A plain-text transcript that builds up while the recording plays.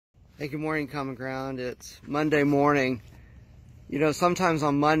Hey, good morning, Common Ground. It's Monday morning. You know, sometimes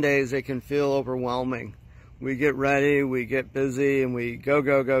on Mondays it can feel overwhelming. We get ready, we get busy, and we go,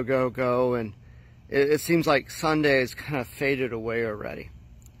 and it seems like Sunday has kind of faded away already.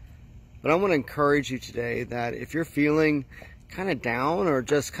 But I want to encourage you today that if you're feeling kind of down or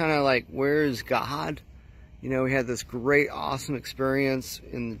just kind of like, where's God? You know, we had this great, awesome experience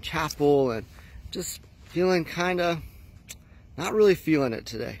in the chapel and just feeling kind of not really feeling it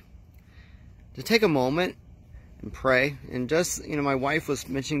today. To take a moment and pray, and just, you know, my wife was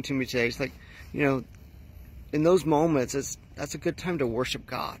mentioning to me today, she's like, you know, in those moments, that's a good time to worship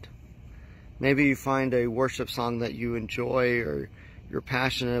God. Maybe you find a worship song that you enjoy or you're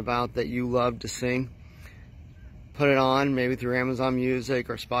passionate about, that you love to sing. Put it on, maybe through Amazon Music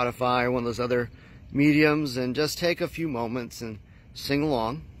or Spotify or one of those other mediums, and just take a few moments and sing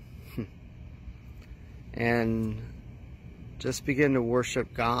along. And just begin to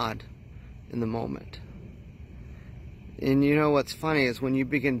worship God in the moment. And you know what's funny is when you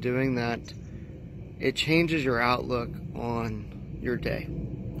begin doing that, it changes your outlook on your day.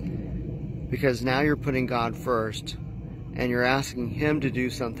 Because now you're putting God first, and you're asking Him to do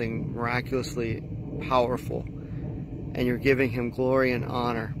something miraculously powerful, and you're giving Him glory and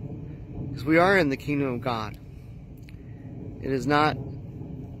honor. Because we are in the kingdom of God. It is not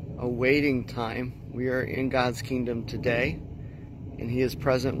a waiting time. We are in God's kingdom today, and He is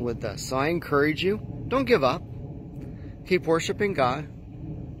present with us. So I encourage you, don't give up. Keep worshiping God.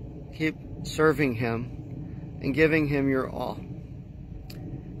 Keep serving Him and giving Him your all.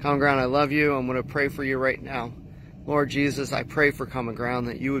 Common Ground, I love you. I'm going to pray for you right now. Lord Jesus, I pray for Common Ground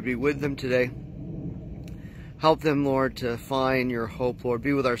that you would be with them today. Help them, Lord, to find your hope, Lord.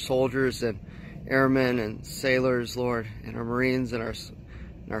 Be with our soldiers and airmen and sailors, Lord, and our Marines and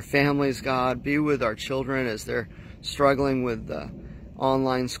our families, God. Be with our children as they're struggling with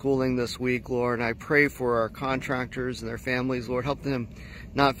online schooling this week, Lord. And I pray for our contractors and their families, Lord. Help them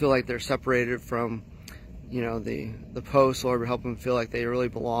not feel like they're separated from, you know, the post, Lord. Help them feel like they really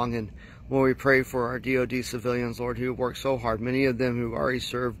belong. And Lord, we pray for our DoD civilians, Lord, who work so hard, many of them who've already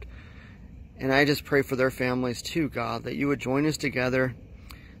served. And I just pray for their families too, God, that you would join us together,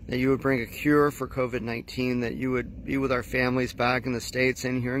 that you would bring a cure for COVID-19, that you would be with our families back in the States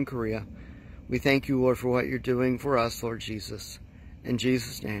and here in Korea. We thank you, Lord, for what you're doing for us, Lord Jesus. In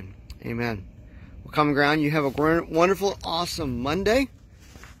Jesus' name, amen. Well, Common Ground, you have a wonderful, awesome Monday,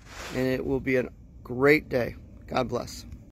 and it will be a great day. God bless.